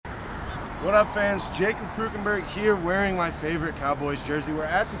What up, fans? Jacob Krukenberg here wearing my favorite Cowboys jersey. We're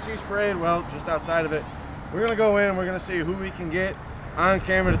at the Chiefs Parade, well, just outside of it. We're going to go in, we're going to see who we can get on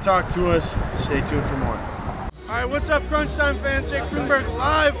camera to talk to us. Stay tuned for more. All right, what's up, Crunch Time fans? Jacob Krukenberg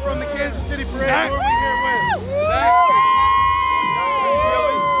live from the Kansas City Parade. Who are we here with? Zach.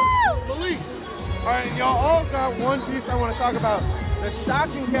 Malik. All right, and y'all all got one piece I want to talk about. The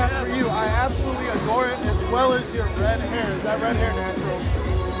stocking cap for you, I absolutely adore it, as well as your red hair. Is that red hair natural?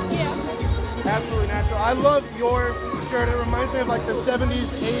 Yeah. Absolutely natural. I love your shirt. It reminds me of like the 70s,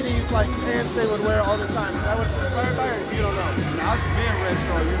 80s like pants they would wear all the time. Is that what it's inspired by, or you don't know? I was being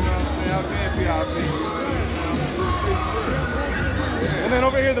retro, you know what I'm saying? I was being PIP. And then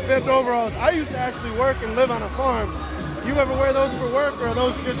over here, the bibbed overalls. I used to actually work and live on a farm. You ever wear those for work, or are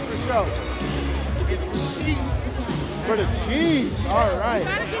those just for show? It's for cheese. For the cheese. All right.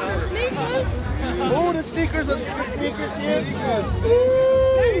 Gotta get the sneakers. Oh, the sneakers. Let's get the sneakers here.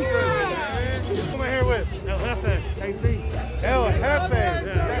 Who am I here with? El Jefe, KC. El Jefe.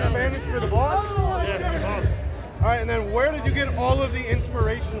 Is that Spanish for the boss? Yeah, the boss. All right, and then where did you get all of the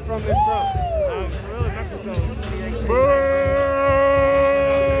inspiration from this from? Really, Mexico, 2018.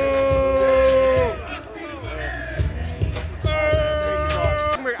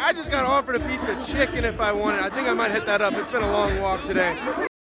 I just got offered a piece of chicken if I wanted. I think I might hit that up. It's been a long walk today.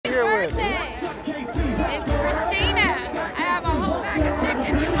 Here with. It's Christina. I have a whole bag of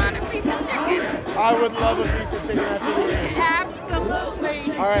chicken. You want a piece of chicken? I would love a piece of chicken after the game.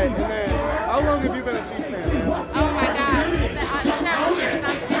 Absolutely. All right, and then how long have you been a Chiefs fan, man? Oh my gosh, several years.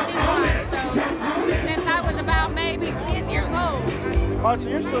 I'm 51, so since I was about maybe 10 years old. Oh, so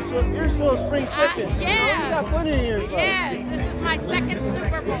you're still a spring chicken. Yeah. You got plenty of years left. Yes, this is my second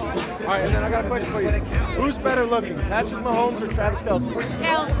Super Bowl. All right, and then I got a question for you. Who's better looking, Patrick Mahomes or Travis Kelce?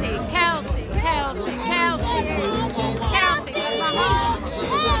 Kelsey. Mahomes.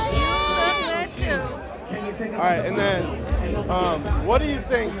 You look good too. All right, and then what do you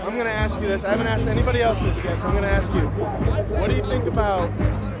think? I'm going to ask you this. I haven't asked anybody else this yet, so I'm going to ask you. What do you think about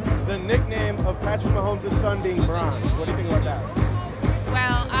the nickname of Patrick Mahomes' son being Bronze? What do you think about that?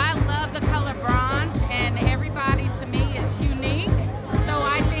 Well, I love the color bronze, and everybody to me is unique. So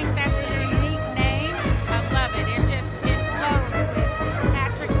I think that's a unique name. I love it. It flows with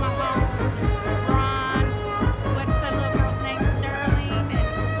Patrick Mahomes, bronze. What's the little girl's name? Sterling,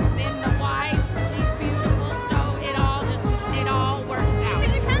 and then the wife. She's beautiful. So it all works out.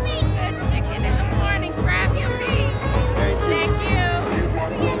 Good chicken in the morning. Grab your piece. Thank you.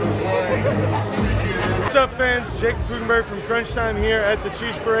 What's up, fans? Jacob Krukenberg from Crunch Time here at the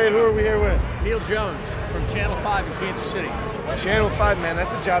Chiefs Parade. Who are we here with? Neil Jones from Channel 5 in Kansas City. Channel 5, man,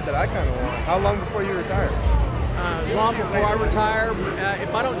 that's a job that I kind of want. How long before you retire? Long before I retire.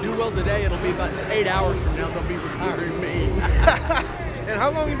 If I don't do well today, it'll be about 8 hours from now they'll be retiring me. And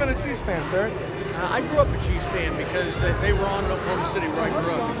how long have you been a Chiefs fan, sir? I grew up a Chiefs fan because they were on in Oklahoma City where I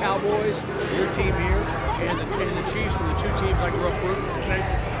grew up. The Cowboys, your team here, and the Chiefs were the two teams I grew up rooting for.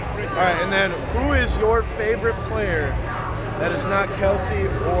 All right, and then who is your favorite player that is not Kelce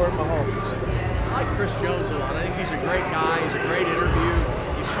or Mahomes? I like Chris Jones a lot. I think he's a great guy. He's a great interview.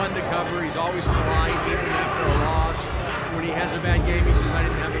 He's fun to cover. He's always polite, even after a loss. When he has a bad game, he says, I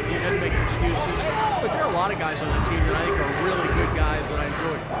didn't have it. He doesn't make excuses. But there are a lot of guys on the team that I think are really good guys that I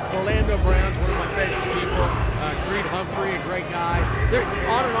enjoy. Orlando Brown's one of my favorite people. Creed Humphrey, a great guy. They're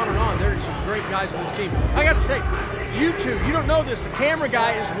on and on and on. There's some great guys on this team. I got to say, you two, you don't know this, the camera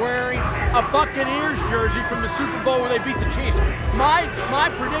guy is wearing a Buccaneers jersey from the Super Bowl where they beat the Chiefs. My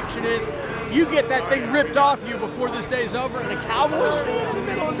prediction is you get that thing ripped off you before this day's over, and a Cowboys fan in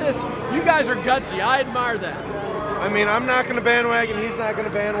the middle of this. You guys are gutsy. I admire that. I mean, I'm not going to bandwagon. He's not going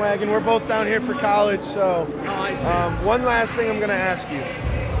to bandwagon. We're both down here for college, so I see. One last thing I'm going to ask you.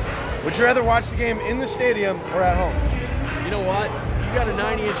 Would you rather watch the game in the stadium or at home? You know what? You got a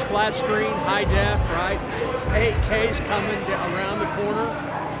 90-inch flat screen, high def, right? 8K's coming around the corner.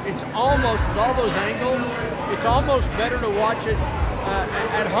 It's almost, with all those angles, it's almost better to watch it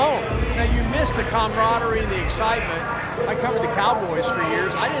at home. Now, you miss the camaraderie and the excitement. I covered the Cowboys for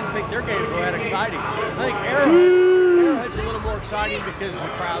years. I didn't think their games were that exciting. I think Arrowhead's a little more exciting because the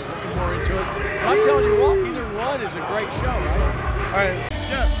crowd's looking more into it. But I'm telling you what, either one is a great show, right? All right,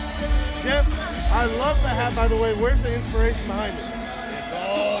 Jeff, I love the hat, by the way. Where's the inspiration behind it? It's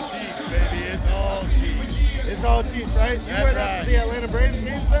all Chiefs, baby. It's all Chiefs. It's all Chiefs, right? You That's wear that right. for the Atlanta Braves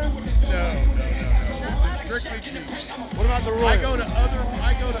games then? No. This is strictly Chiefs. What about the Royals? I go to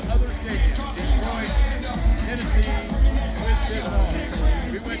other stadiums. Detroit, Tennessee, with this on.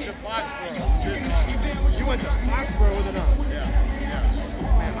 We went to Foxborough with this on. You went to Foxborough with it on. Yeah.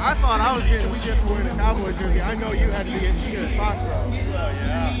 Man, I thought I was getting shit for wearing a Cowboys jersey. I know you had to be getting shit at Foxborough. Well,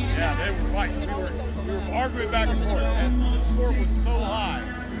 yeah. They were fight. We were arguing back and forth, and the score was so high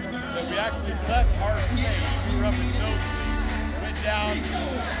that we actually left our space. We were up in nosebleed, went down to the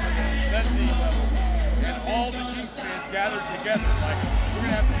mezzanine level, and all the Chiefs fans gathered together. Like, we're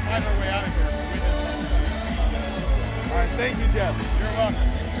gonna have to fight our way out of here if we win this. All right, thank you, Jeff. You're welcome.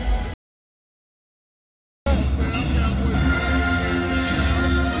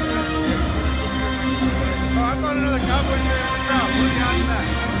 Oh, I found another Cowboys fan in the crowd. What do you got in that?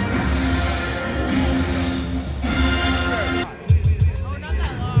 Oh, not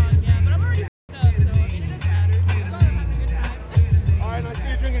that long, yeah, but I'm already f***ed up, so I mean, it doesn't matter. Just go have a good time. All right, and I see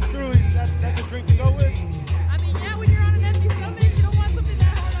you drinking Truly. Is that the drink to go with? I mean, yeah, when you're on an empty stomach, you don't want something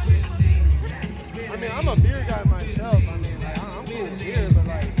that hard on your stomach. I mean, I'm a beer guy myself. I mean, like, I'm cool with beer, but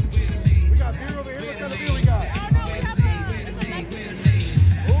like, we got beer over here. What kind of beer we got? Oh, no, we have it's a Mexican.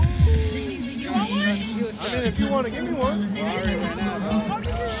 You want one? I mean, if you want to give me one.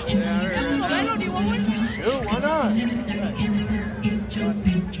 Modelo, do you want one? Shoot, why not?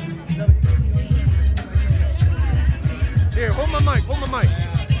 Here, hold my mic, hold my mic.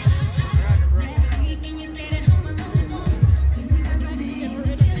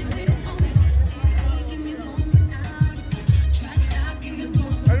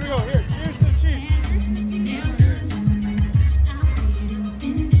 There we go, here, cheers to the Chiefs.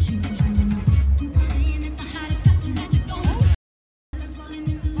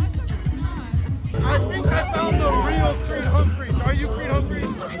 I think I found the real Creed Humphreys. Are you Creed Humphreys?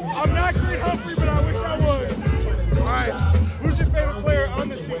 I'm not Creed Humphrey, but I wish I was. All right, who's your favorite player on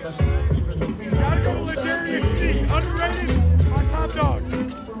the Chiefs? Gotta go with Ladarius Sneed. Underrated, my top dog.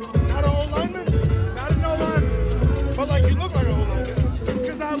 Not an old lineman? Not an O-lineman. But like, you look like an old lineman. Just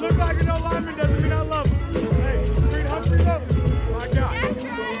because I look like an O-lineman doesn't mean I love him. Hey, Creed Humphrey, love him. My God.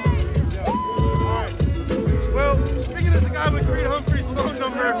 All right. Well, speaking as a guy with Creed Humphrey's phone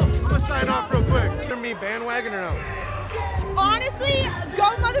number, I'm gonna sign off real quick. Gonna me bandwagon or no? Honestly,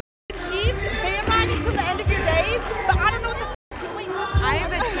 go mother Chiefs, bandwagon till the end of your days, but I don't know what the wait. I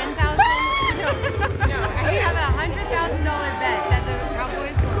have a I have a $100,000 bet that the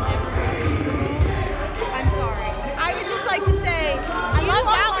Cowboys will never win the Super Bowl. I'm sorry. I would just like to say, I love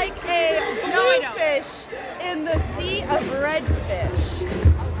that like a blue fish in the sea of red fish.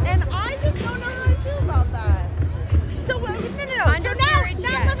 And I just don't know how I feel about that. So, no.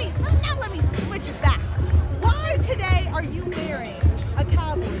 So now let me switch it back. Why today are you wearing a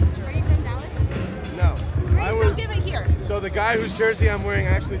Cowboys jersey? Are you from Dallas? No. So give it here. So the guy whose jersey I'm wearing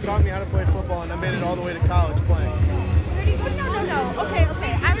actually taught me how to play football, and I made it all the way to college playing. No. Okay.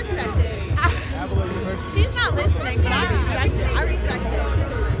 I respect it. Avila University. She's not listening, but I respect it.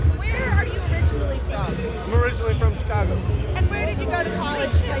 Where are you originally from? I'm originally from Chicago. And where did you go to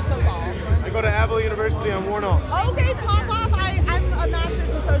college to play football? I go to Avila University on Warnock. Okay, pop off. I'm a master's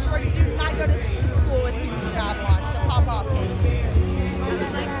in social work student. I go to school with people from Avalon, so pop off. I would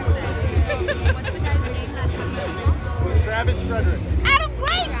like to say, what's the guy's name that's on the football? Travis Frederick. Adam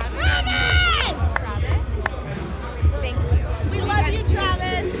Wait! Travis! Travis. Thank you. We love you,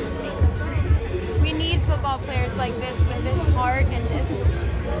 Travis. We need football players like this with this heart and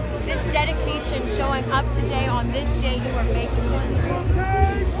this dedication showing up today on this day who are making history.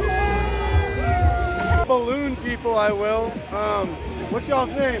 Balloon people, I will. What's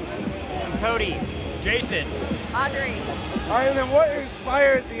y'all's names? I'm Cody. Jason. Audrey. All right, and then what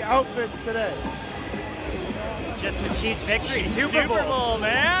inspired the outfits today? Just the Chiefs victory. Super Bowl,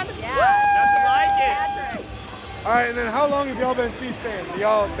 man. Yeah. Nothing like it. All right, and then how long have y'all been Chiefs fans? Are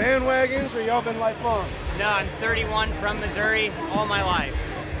y'all bandwagons or y'all been lifelong? No, I'm 31 from Missouri all my life.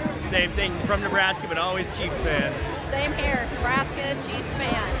 Same thing from Nebraska, but always Chiefs fan. Same here, Nebraska Chiefs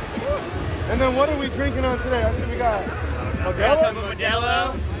fans. And then what are we drinking on today? I see we got Got some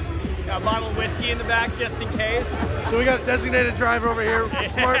Modelo. Modelo. Got a bottle of whiskey in the back just in case. So we got a designated driver over here.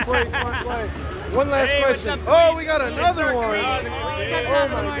 Smart play, smart play. One last Hey, what's question. up, Oh, Creed? we got another It's our one. Creed. Oh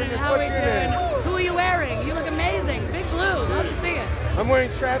my goodness, what's your name? Who are you wearing? You look amazing. Big blue. Love to see it. I'm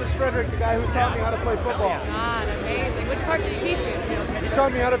wearing Travis Frederick, the guy who taught me how to play football. God, amazing. Which part did he teach you? He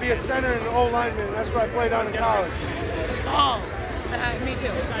taught me how to be a center and an O-lineman, and that's what I played on in college. Oh, me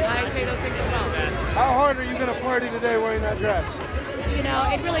too. I say those things as well. How hard are you going to party today wearing that dress? You know,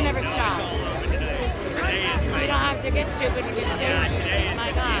 it really never stops. You don't have to get stupid when you stay stupid.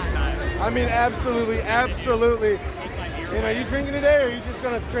 My God. I mean, absolutely, absolutely. And are you drinking today, or are you just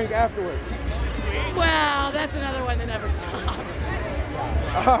going to drink afterwards? Well, that's another one that never stops.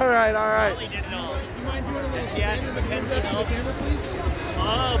 All right, all right. You mind doing a little stand in the camera, please?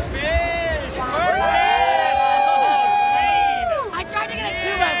 Oh, fish! I tried to get a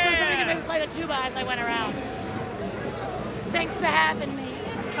tuba so somebody could maybe play the tuba as I went around. Thanks for having me.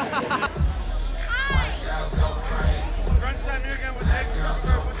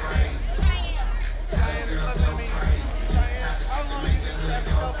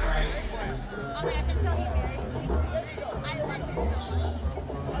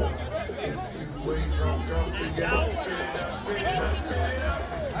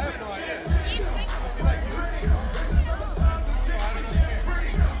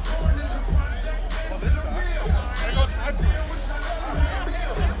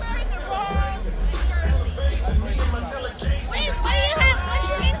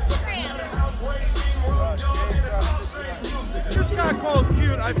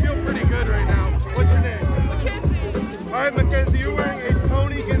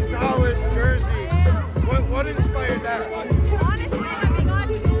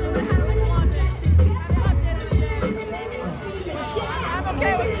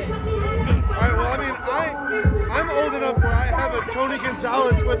 Tony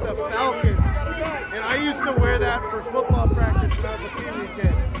Gonzalez with the Falcons. And I used to wear that for football practice when I was a Pee-wee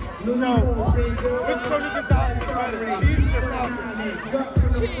kid. So, which Tony Gonzalez is better, Chiefs or Falcons? Chiefs.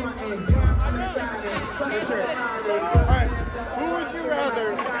 For sure. All right, who would you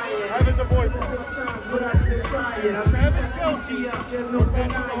rather have as a boyfriend? Travis Kelce or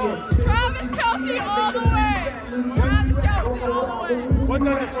Patrick Mahomes? Travis Kelce all the way. Travis Kelce all the way. What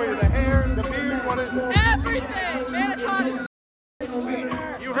does it for you? The hair, the beard, what is it? Everything. Man, it's hot as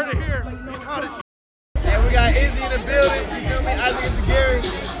You heard it here. He's hot as And we got Izzy in the building. You feel me? Isaac and Gary. You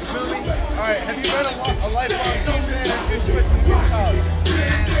feel me? All right, have you been a lifelong Chiefs fan or you switched to Chiefs college?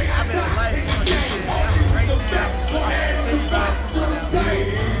 I've been a lifelong Chiefs fan. Right now, all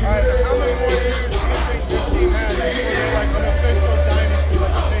right, how many more years do you think this team has before they're like an official dynasty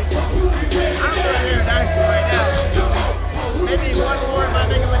like the Patriots? I'm going to hear a dynasty right now. Maybe one more if I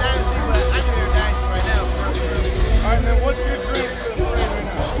think of a dynasty, but I can hear a dynasty right now. All right, then what's your dream for the parade right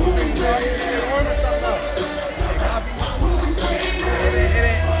now? You think coffee, stay warm, or something else? Coffee?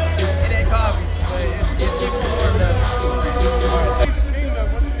 It ain't coffee, but it's keeping me warm though. All right, Chiefs Kingdom,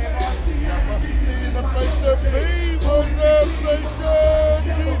 what's the name of it? The place to be, what's up,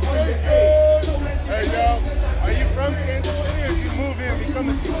 Hey, yo, are you from Kansas City or did you move here and become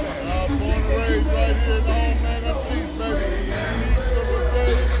a Chiefs fan? I'm born and raised right here in the homeland of Chiefs, baby. Chiefs of the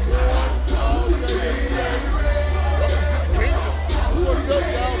day. All day, every day. Welcome to the kingdom. What's up,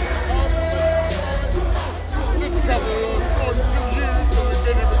 y'all? Just a couple of 42 years, but we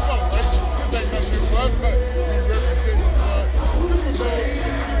get every one, right? This ain't nothing new for us, but we represent Super Bowl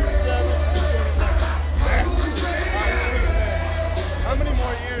 7. How many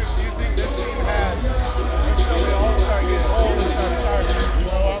more years do you think this team has until they all start getting old and start retiring?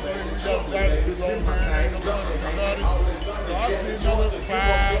 I believe we got that too long, man. Ain't no question about it. So I see another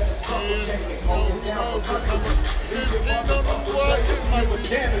 5, 10, who knows, 15 on the squad. It might be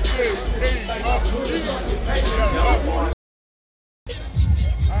 16 up to you.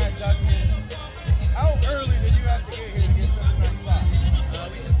 All right, Dustin. How early did you have to get here to get such a nice spot?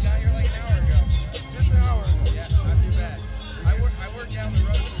 We just got here like an hour ago. Just an hour ago. Yeah, not too bad. I work down the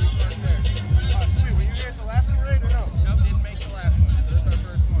road, so we parked there. Sweet. Were you here at the last parade or no? Nope, didn't make the last one, so it's our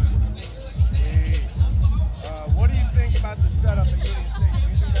first one. Sweet. What do you think about the setup in Union Station? Do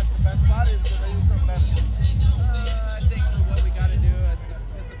you think that's the best spot or should they do something better? I think for what we got to do,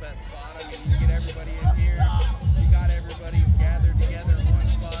 it's the best spot. I mean, you get everybody in here. You got everybody gathered together in one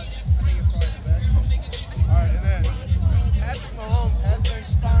spot. I think it's probably the best. All right, and then Patrick Mahomes has been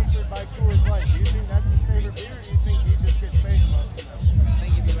sponsored by Coors Light. Do you think that's his favorite beer, or do you think he just gets paid most of them? I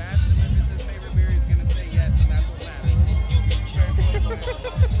think if you ask him if it's his favorite beer, he's going to say yes, and that's what matters.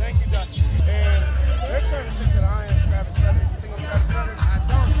 Thank you, Dustin. And they're trying to think that I am Travis Frederick. You think I'm Travis Frederick? I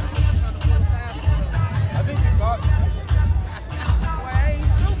don't. I'm just trying to pull it fast. I think you got me. Well, I ain't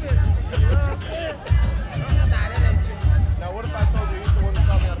stupid. You know what I'm saying? Nah, that ain't true. Now, what if I told you he's the one that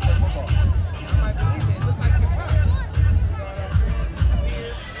taught me how to play football? I might believe it. It looks like your pops. You know what I'm saying?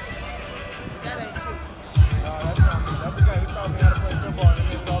 Weird. That ain't true. No, that's not me. That's the guy who taught me how to play football and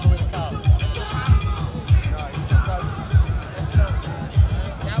made it all the way to college. No, he's my cousin.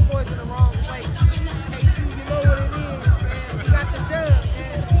 Y'all boys in the wrong place. KC, you know what it is, man. You got the jug,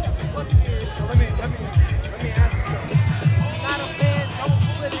 man. What it is. So let me ask you something. Not a fan, don't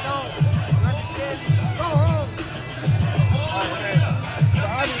put it on. Understand? Go home. All right, man. So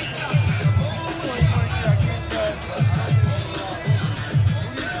obviously, 2023, I can't judge. Who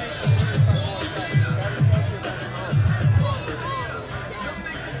do you think is going to fight more Travis Kelce or Patrick Mahomes?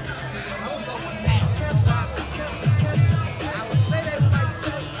 I would say that's like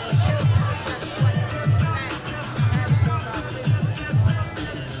Chelsea. Chelsea was like Chelsea back. That's more about business.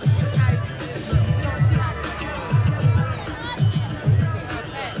 That's how you do this. You don't see how Chelsea is. You see how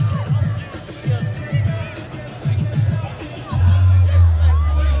Pat.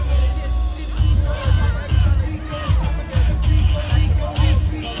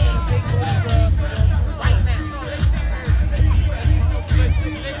 Right now.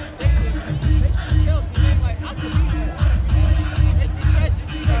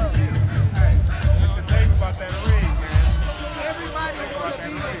 That's the thing about that ring, man. Everybody want to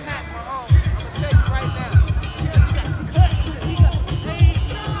be with Pat Mahomes. I'm going to tell you right now. He got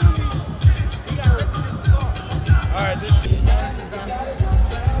crazy. All right, this is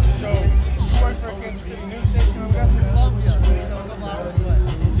so you work for a Kansas City news station, I'm guessing? Columbia. So a couple hours away.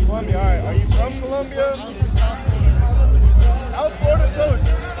 Columbia, all right. Are you from Columbia? South Florida, so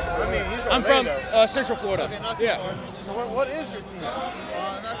I mean, he's I'm from Orlando. Central Florida. Yeah. So what is your team?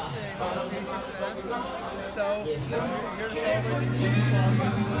 I'm actually a Patriots fan. So we're here to celebrate the Chiefs,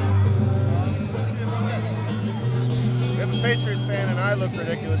 obviously. We have a Patriots fan, and I look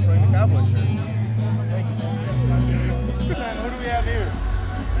ridiculous wearing the Cowboys shirt. Thank you. Sam, who do we have here?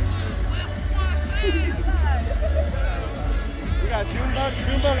 We got Junebug.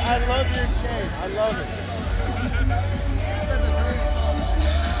 Junebug, I love your chain. I love it.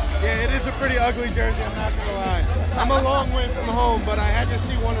 Yeah, it is a pretty ugly jersey, I'm not gonna lie. I'm a long way from home, but I had to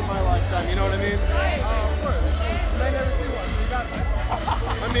see one in my lifetime, you know what I mean? Of course. You may never see one, so you got that.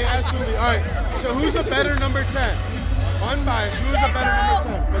 I mean, absolutely. All right, so who's a better number 10? Unbiased, who's a better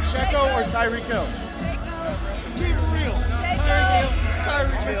number 10? Pacheco or Tyreek Hill? Keep it real.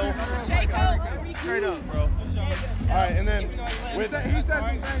 Tyreek Hill. Straight up, bro. All right, and then with He said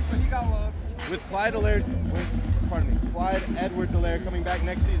some things, but he got love. with Clyde Edwards-Helaire coming back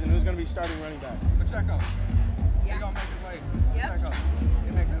next season, who's going to be starting running back? Pacheco. He gonna make his way. Pacheco.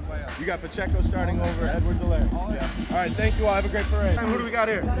 He making his way up. You got Pacheco starting over Edwards-Helaire. Oh, yeah. All right, thank you all. Have a great parade. Who do we got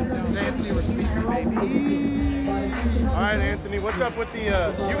here? This is Anthony Rastisi, baby. All right, Anthony, what's up with the,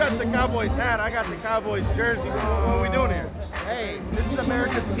 you got the Cowboys hat, I got the Cowboys jersey. What are we doing here? Hey, this is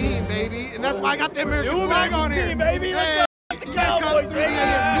America's team, baby. And that's why I got the American flag on here. Team, baby. Let's Hey, go. The Cowboys, baby.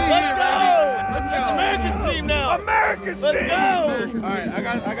 Let's go. It's America's team now. America's Let's go. All right,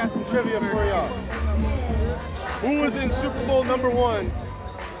 I got some trivia for y'all. Who was in Super Bowl #1?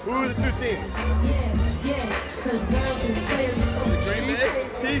 Who were the two teams? Green Bay?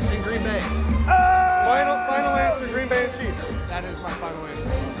 Chiefs and Green Bay. Final answer, Green Bay and Chiefs. That is my final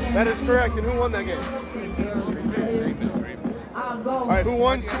answer. That is correct, and who won that game? All right, who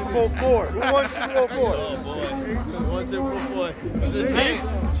won Super Bowl IV? Who won Super Bowl IV? Oh, boy. Who won Super Bowl IV? Was it Chiefs?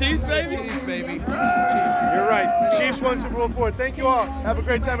 Chiefs, baby? Chiefs, baby. Chiefs. You're right. Chiefs won Super Bowl IV. Thank you all. Have a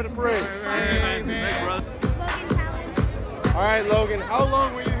great time at the parade. Hey, thanks, brother. All right, Logan, how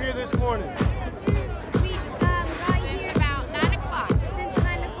long were you here this morning? Since about 9 o'clock.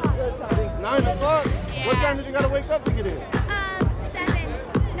 Since 9 o'clock? Yeah. What time did you got to wake up to get here? 7,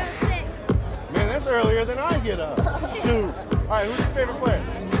 no 6. Man, that's earlier than I get up. Shoot. All right, who's your favorite player?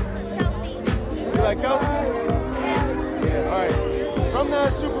 Kelsey. You like Kelsey? Yeah. All right. From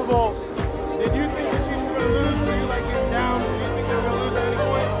the Super Bowl, did you think the Chiefs were going to lose? Were you like getting down? Did you think they were going to lose at any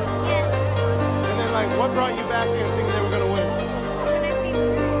point? Yes. And then like, what brought you back here thinking they were going to win? When I see the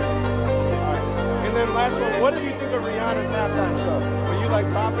score. All right. And then last one, what did you think of Rihanna's halftime show? Were you like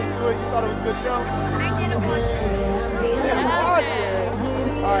bopping to it? You thought it was a good show? I didn't watch it. Didn't watch it.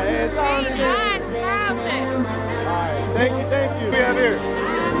 All right, it's on. All right, thank you, thank you. We have here.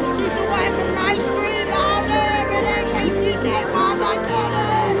 Keisha White from Nice Street all day, every day. KCK, why not get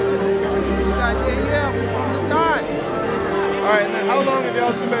it? Yeah, we from the dot. All right, and then how long have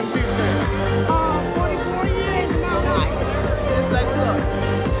y'all two been Chiefs fans? 44 years of my life. Since they suck.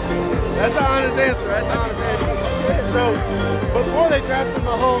 That's an honest answer. That's an honest answer. So, before they drafted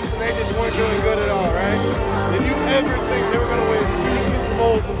Mahomes and they just weren't doing good at all, right? Did you ever think they were going to win 2 Super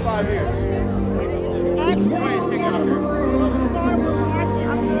Bowls in 5 years? Actually, well, it started with Marcus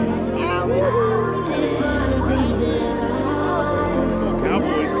Allen, and then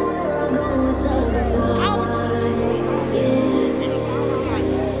Cowboys. I was in the Chiefs fan all day. And I was like,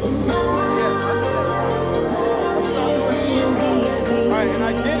 All right, and I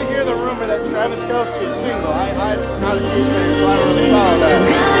did hear the rumor that Travis Kelce is single. I'm not a Chiefs fan, so I don't really follow that.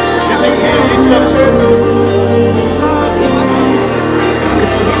 You think he's got a chance?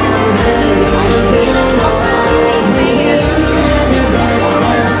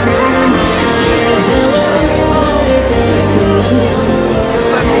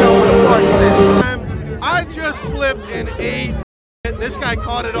 I just slipped and ate. This guy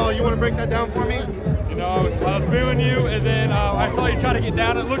caught it all. You want to break that down for me? You know, I was booing you, and then I saw you try to get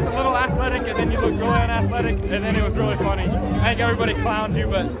down. It looked a little athletic, and then you looked really unathletic, and then it was really funny. I think everybody clowns you,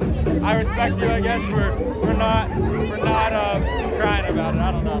 but I respect you, I guess, for not crying about it.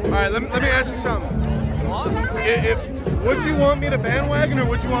 I don't know. All right, let me ask you something. Would you want me to bandwagon, or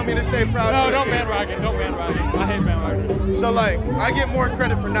would you want me to stay proud? No, don't bandwagon. Don't bandwagon. I hate bandwagon. So, like, I get more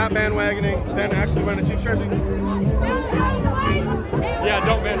credit for not bandwagoning than actually wearing a Chiefs jersey? Yeah,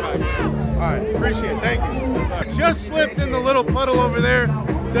 don't bandwagon. All right, appreciate it. Thank you. Just slipped in the little puddle over there.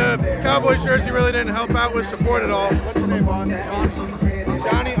 The Cowboys jersey really didn't help out with support at all. What's your name, boss?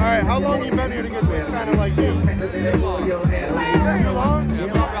 Johnny. All right, how long you been here to get this kind of like you? Too long? Yeah,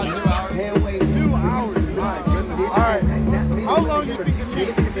 about 2 hours. 2 hours. My goodness. All right. How long do you think the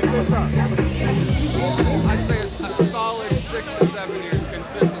Chiefs can get this up? I'd say a solid 6 to 7 years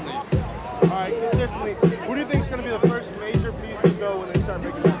consistently. All right, consistently. Who do you think is going to be the first major piece to go when they start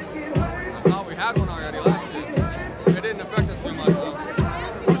making it? I thought we had one already last year. It didn't affect us too much though.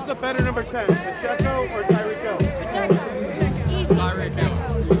 Who's the better number 10, Pacheco or Tyreek Hill? Tyreek Hill.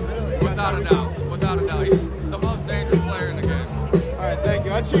 Without a doubt. Without a doubt. He's the most dangerous player in the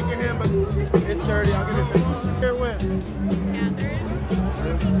shake your hand, but it's dirty. I'll give you a fist bump. Here with.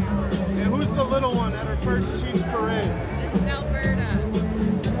 And who's the little one at her first Chiefs parade? It's Alberta.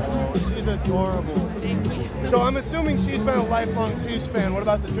 Oh, she's adorable. So I'm assuming she's been a lifelong Chiefs fan. What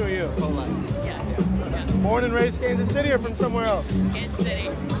about the two of you? Whole life. Yes. Born and raised Kansas City or from somewhere else? Kansas City.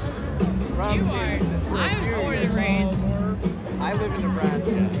 From You are. I'm born and raised. I live in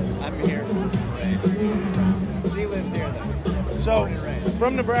Nebraska. I'm here. She lives here though. So,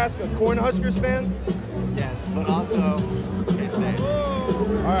 from Nebraska, Cornhuskers fan? Yes, but also K-State.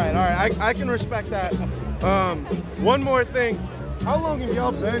 All right. I can respect that. One more thing. How long have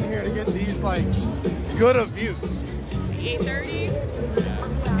y'all been here to get these, like, good of views? 8:30.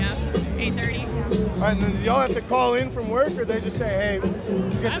 Yeah, 8:30. All right, and then do y'all have to call in from work, or they just say, hey,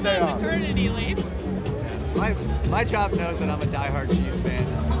 get the day I'm on off? maternity leave. My job knows that I'm a diehard Chiefs fan,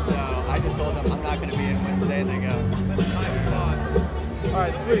 so I just told them I'm not going to be in Wednesday, and they go. All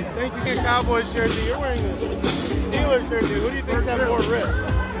right, sweet. Thank you. Cowboys jersey. You're wearing this Steelers jersey. Who do you think's had more risk?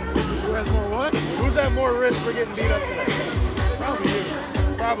 Who has more what? Who's had more risk for getting beat up today? Probably you.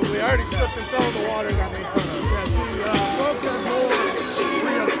 Probably. I already slipped and fell in the water and got made fun of. Yeah, see, folks have more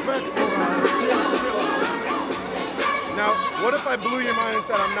respect for Now, what if I blew your mind and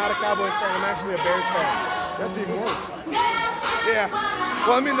said I'm not a Cowboys fan, I'm actually a Bears fan? That's even worse. Yeah.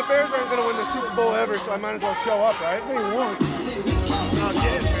 Well, I mean, the Bears aren't going to win the Super Bowl ever, so I might as well show up, right? They won't. Not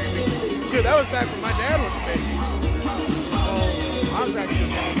yet, baby. Shoot, that was back when my dad was a baby. I was actually a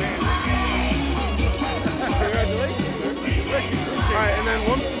young man. Congratulations, sir. All right, and then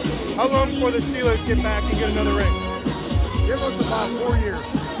how long before the Steelers get back and get another ring? Give us about 4 years.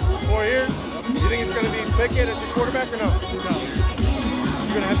 4 years? You think it's going to be Pickett as your quarterback or no? No.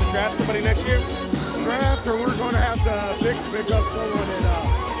 You're going to have to draft somebody next year? Draft, or we're going to have to pick up someone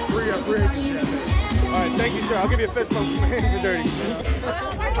at free agency, I think. All right, thank you, sir. I'll give you a fist bump because my hands are dirty.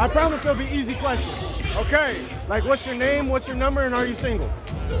 I promise they'll be easy questions. Okay. Like, what's your name, what's your number, and are you single?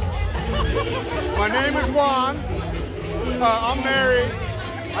 My name is Juan. I'm married.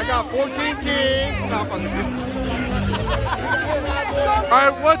 I got 14 kids. No, I'm fucking kidding. All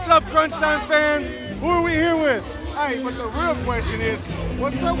right, what's up, Crunch Time fans? Who are we here with? Hey, but the real question is,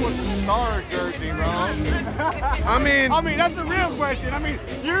 what's up with the Star jersey, bro? I mean, that's the real question. I mean,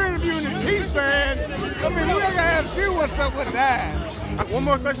 you're interviewing a Chiefs fan. I mean, we gotta ask you what's up with that. One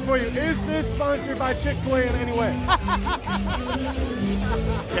more question for you. Is this sponsored by Chick-fil-A in any way?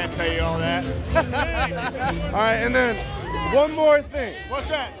 Can't tell you all that. All right, and then one more thing. What's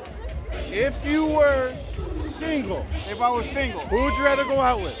that? If you were single, If I was single. who would you rather go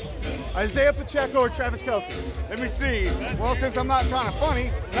out with? Isaiah Pacheco or Travis Kelce? Let me see. Well, since I'm not trying to funny,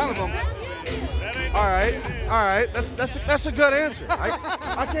 none of them. All right. That's a good answer.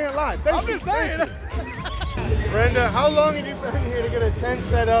 I can't lie. I'm just saying. Brenda, how long have you been here to get a tent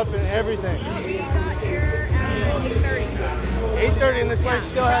set up and everything? We got here at 8:30. 8:30 and this place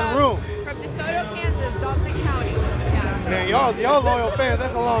still has room. From DeSoto, Kansas, Dawson County. Yeah. Man, y'all loyal fans.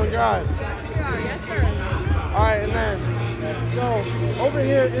 That's a long drive. Yes, we are. Yes, sir. All right, and then, so over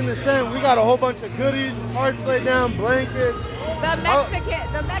here in the tent, we got a whole bunch of goodies, cards laid down, blankets. The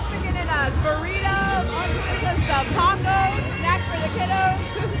Mexican in us, burritos, all the stuff, tacos, snacks for the kiddos.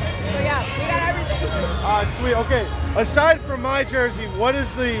 So yeah, we got everything. Sweet. Okay. Aside from my jersey, what is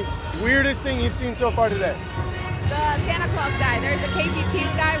the weirdest thing you've seen so far today? The Santa Claus guy. There's a KC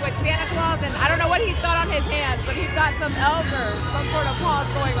Chiefs guy with Santa Claus, and I don't know what he's got on his hands, but he's got some elves or some sort of claws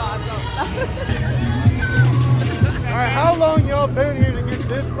going on. So. All right. How long y'all been here to get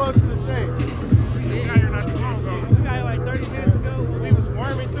this close to the stage? We got here like 30 minutes ago. We was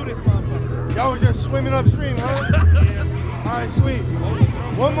worming through this motherfucker. Y'all were just swimming upstream, huh? All right, sweet.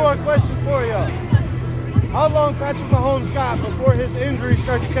 One more question for y'all. How long Patrick Mahomes got before his injuries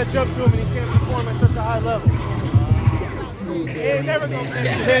start to catch up to him and he can't perform at such a high level? He ain't never gonna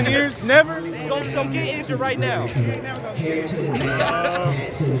finish. 10 years? Never? Don't get injured right now. He ain't never gonna get injured.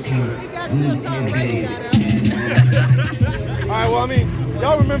 He got till Tom Brady got up. All right, well, I mean,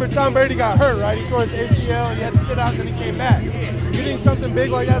 y'all remember Tom Brady got hurt, right? He tore his ACL and he had to sit out and then he came back. You think something big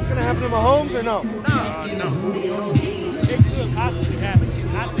like that's going to happen to Mahomes or no? No. It could possibly happen.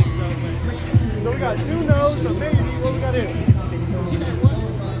 I think so, man. So we got 2 no's, a maybe. What we got in?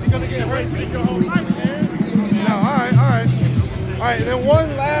 Is he going to get hurt? Make your whole life, man. No, all right. All right, and then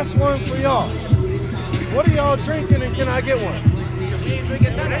one last one for y'all. What are y'all drinking and can I get one? We ain't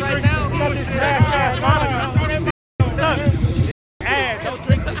drinking nothing right now. We got this ass Don't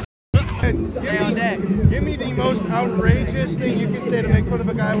drink this. Give me the most outrageous thing you can say to make fun of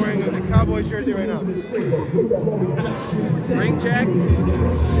a guy wearing a Cowboys jersey right now. Ring check.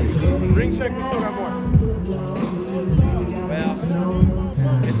 Ring check, we still got more. Well,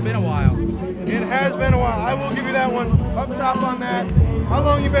 a while. It has been a while. I will give you that one up top on that. How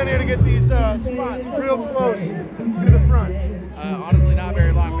long you been here to get these spots real close to the front? Honestly, not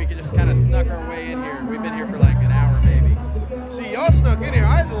very long. We could just kind of snuck our way in here. We've been here for like an hour maybe. See, y'all snuck in here.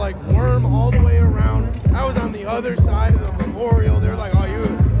 I had to like worm all the way around. I was on the other side of the memorial. They're like, oh, you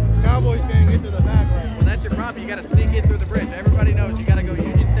Cowboys fan, get to the back. Like, well, that's your problem. You got to sneak in through the bridge. Everybody knows you got to go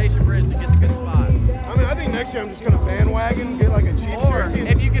Union Station Bridge to get the good spot. I mean, I think next year I'm just going to bandwagon, get like a Chiefs Or jersey.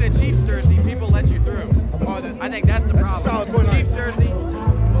 if you get a Chiefs jersey, people let you through. Oh, I think that's the problem. a solid point. Chiefs jersey.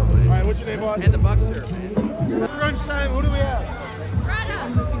 All right, what's your name, boss? And the Bucks shirt, man. Crunch time, who do we have?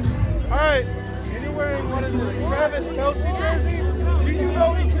 All right, and you're wearing, what is it, a Travis Kelce jersey? Do you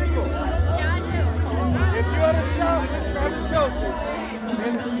know he's single? Yeah, I do. If you had a shot with Travis Kelce,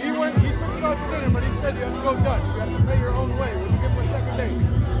 and he took you out to dinner, but he said you have to go Dutch, you have to pay your own way, would you give him a second date?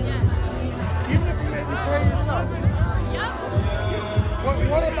 Yes. Even if you made me pay yourself? Yep.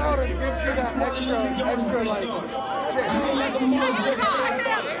 What about it gives you that extra like, chick?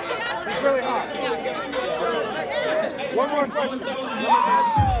 It's really hot. One more question.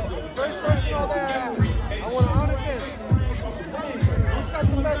 First person all there, I want an honest answer. Who's got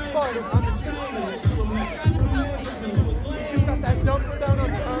the best butt on the Chiefs? He's just got that dumper down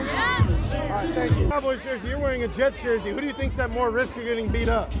on the tongue? All right, thank you. Cowboys jersey, you're wearing a Jets jersey. Who do you think's at more risk of getting beat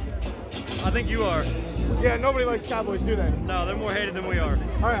up? I think you are. Yeah, nobody likes Cowboys, do they? No, they're more hated than we are.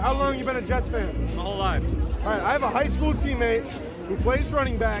 All right, how long have you been a Jets fan? My whole life. All right, I have a high school teammate who plays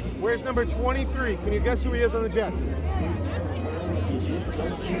running back, wears number 23. Can you guess who he is on the Jets? He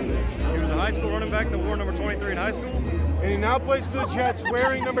was a high school running back that wore number 23 in high school. And he now plays for the Jets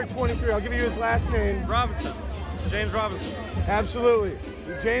wearing number 23. I'll give you his last name. Robinson. James Robinson. Absolutely.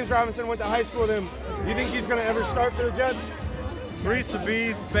 James Robinson went to high school with him. You think he's going to ever start for the Jets? Brees the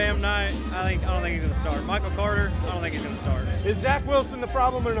Beast, Bam Knight, I don't think he's going to start. Michael Carter, I don't think he's going to start. Is Zach Wilson the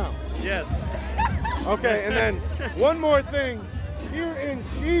problem or no? Yes. Okay, and then one more thing. Here in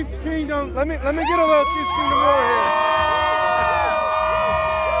Chiefs Kingdom, let me get a little Chiefs Kingdom roar here.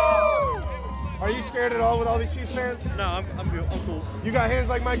 Are you scared at all with all these Chiefs fans? No, I'm good. I'm cool. You got hands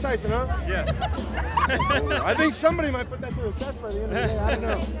like Mike Tyson, huh? Yeah. I think somebody might put that to the test by the end of the day. I don't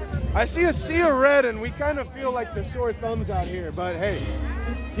know. I see a sea of red, and we kind of feel like the sore thumbs out here. But hey,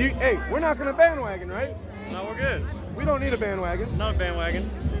 we're not going to bandwagon, right? No, we're good. We don't need a bandwagon. Not a bandwagon.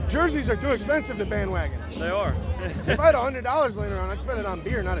 Jerseys are too expensive to bandwagon. They are. If I had $100 laying around, I'd spend it on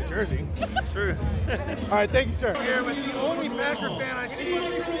beer, not a jersey. True. All right, thank you, sir. Here with the only Packer fan I see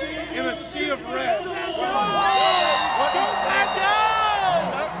in a sea of red.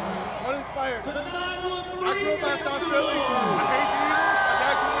 What inspired? I grew up at South Philly. I hate the Eagles. My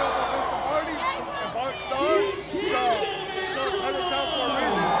dad grew me up on Winston Marty and Bart Starr. So it's going to turn the town for a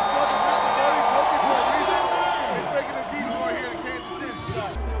reason. It's called the Winston Marty Trophy for a reason. It's making a detour here to Kansas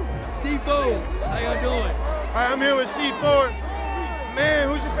City. C4, how y'all doing? All right, I'm here with C4. Man,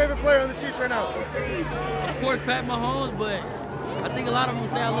 who's your favorite player on the Chiefs right now? Of course, Pat Mahomes, but I think a lot of them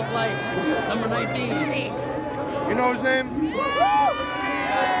say I look like number 19. You know his name?